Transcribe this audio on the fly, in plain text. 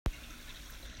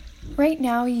Right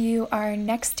now you are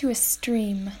next to a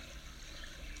stream.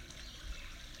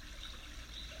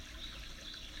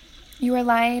 You are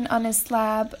lying on a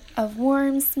slab of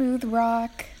warm, smooth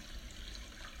rock.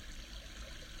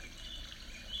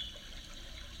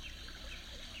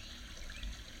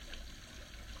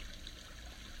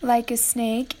 Like a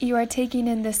snake, you are taking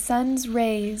in the sun's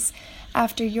rays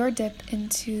after your dip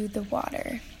into the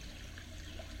water.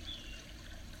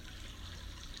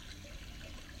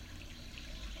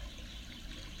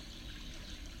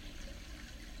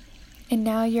 And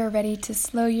now you're ready to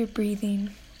slow your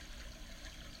breathing.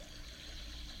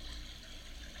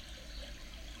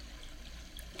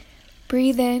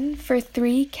 Breathe in for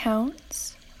 3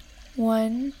 counts.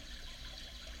 1,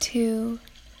 2,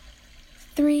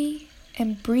 3.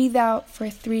 And breathe out for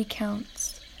 3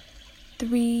 counts.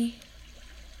 3,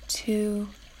 2,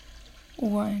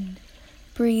 1.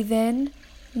 Breathe in.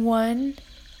 1,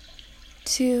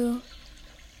 2,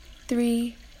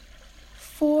 3,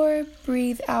 4.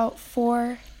 Breathe out.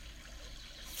 4,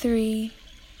 3,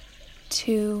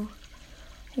 2,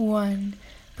 1.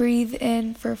 Breathe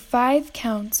in for 5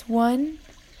 counts. 1,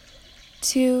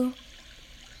 2,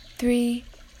 3,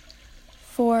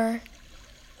 4,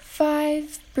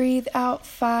 5. Breathe out.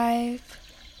 5,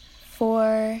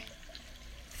 4,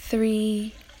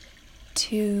 3,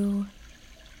 2,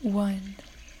 1.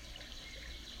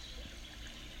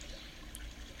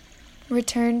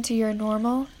 Return to your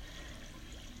normal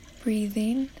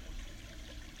breathing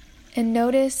and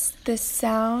notice the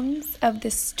sounds of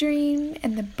the stream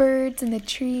and the birds and the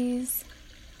trees.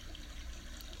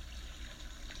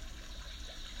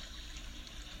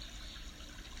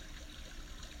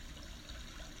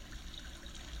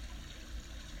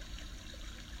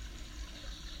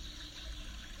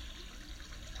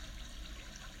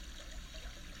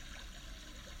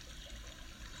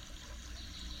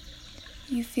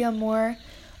 You feel more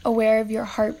aware of your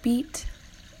heartbeat.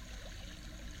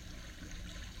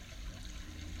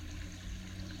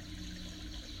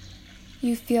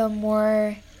 You feel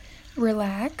more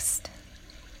relaxed.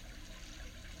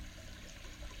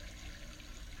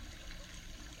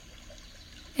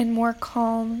 And more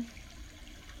calm.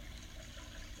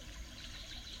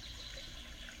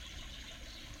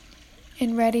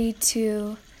 And ready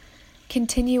to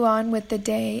continue on with the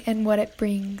day and what it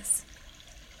brings.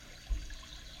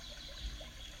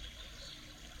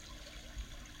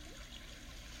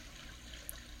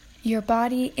 Your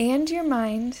body and your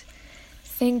mind,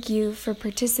 thank you for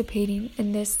participating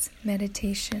in this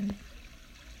meditation.